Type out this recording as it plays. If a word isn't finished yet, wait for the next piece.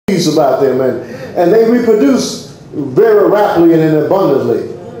peace about them, and they reproduce very rapidly and abundantly.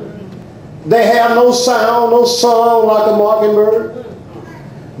 They have no sound, no song like a mockingbird.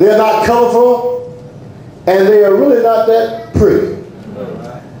 They're not colorful, and they are really not that pretty.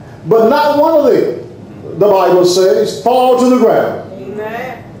 But not one of them, the Bible says, fall to the ground.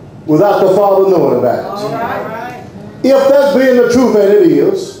 Amen. Without the Father knowing about it. All right. If that's being the truth, and it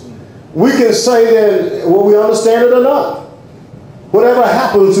is, we can say that, well, we understand it or not. Whatever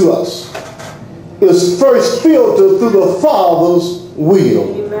happens to us is first filtered through the Father's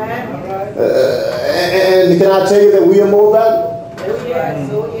will. And can I tell you that we are more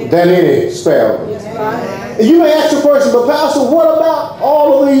valuable than any sparrow? And you may ask the person, but Pastor, what about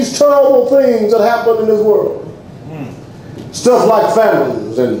all of these terrible things that happen in this world? Stuff like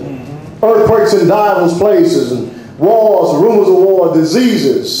famines and earthquakes in diverse places, and wars, rumors of war,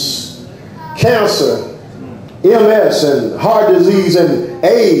 diseases, cancer, MS, and heart disease, and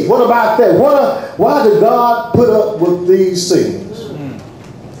AIDS. What about that? Why did God put up with these things?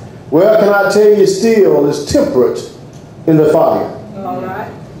 Well, can I tell you, steel is temperate in the fire. All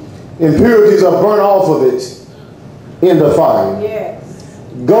right. Impurities are burnt off of it in the fire. Yes.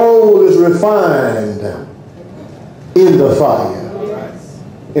 Gold is refined in the fire. Yes.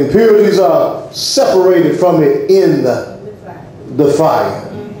 Impurities are separated from it in the fire.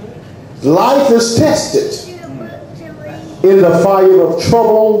 Mm-hmm. Life is tested in the fire of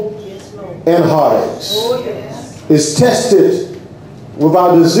trouble and heartaches. Oh, yes. It's tested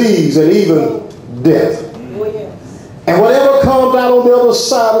without disease and even death. Oh, yes. And whatever comes out on the other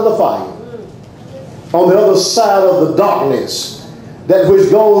side of the fire, on the other side of the darkness, that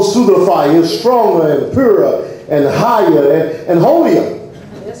which goes through the fire is stronger and purer and higher and holier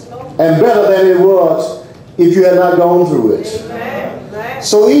and better than it was if you had not gone through it. Amen.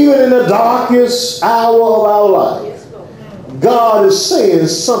 So even in the darkest hour of our life, God is saying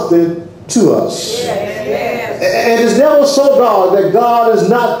something to us. Yes. And it's never so dark that God is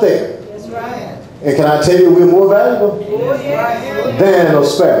not there. That's right. And can I tell you, we're more valuable than a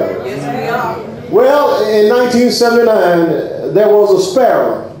sparrow. Yes, we are. Well, in 1979, there was a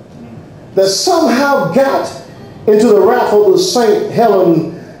sparrow that somehow got into the raffle of the St.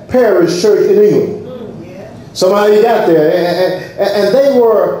 Helen Parish Church in England. Somehow he got there. And they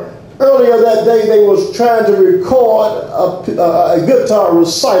were, earlier that day, they was trying to record a guitar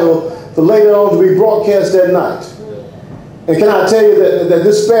recital for later on to be broadcast that night. And can I tell you that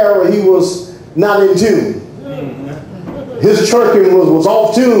this sparrow, he was not in tune. His chirping was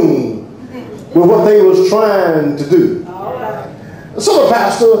off tune with what they was trying to do. So the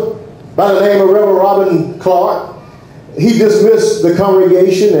pastor, by the name of Reverend Robin Clark, he dismissed the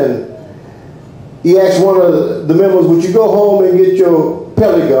congregation and he asked one of the members, would you go home and get your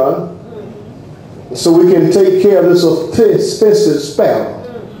pellet gun so we can take care of this offensive sparrow?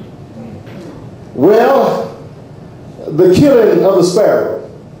 Well, the killing of the sparrow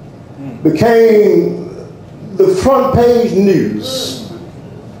became the front page news.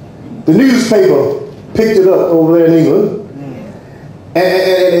 The newspaper picked it up over there in England, and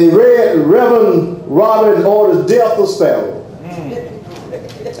it read, Reverend Robin orders death of sparrow.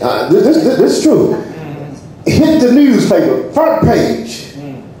 This is true. Hit the newspaper, front page.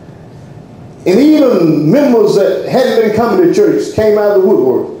 And even members that hadn't been coming to church came out of the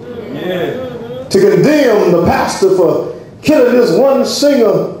woodwork to condemn the pastor for killing this one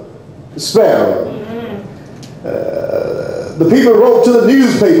single sparrow. The people wrote to the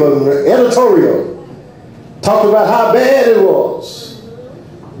newspaper, editorial, talked about how bad it was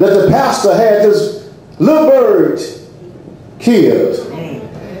that the pastor had this little bird killed.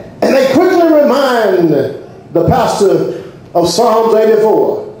 And they quickly remind the pastor of Psalms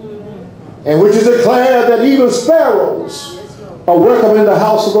 84, in which is declared that even sparrows are welcome in the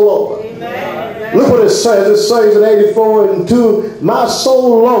house of the Lord. Amen. Look what it says. It says in 84:2, my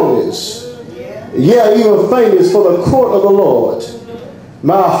soul longeth, yeah, even faintest for the court of the Lord.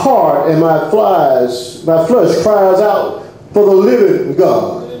 My heart and my flesh cries out for the living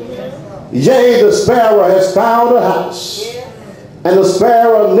God. Yea, the sparrow has found a house, and the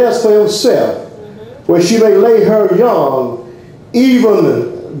sparrow nest for himself, where she may lay her young,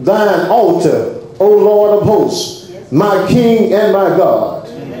 even thine altar, O Lord of hosts, my King and my God.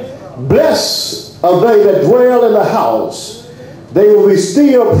 Blessed are they that dwell in the house. They will be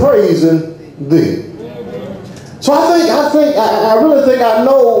still praising thee. So I really think I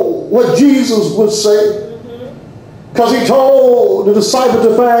know what Jesus would say, because he told the disciples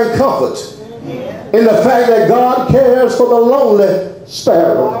to find comfort in the fact that God cares for the lonely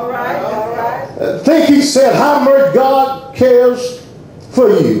sparrow. All right. Think he said how much God cares for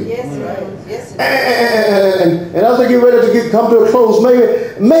you. Yes, right. Yes, and as I get ready to come to a close,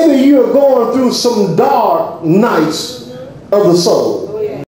 maybe you are going through some dark nights of the soul.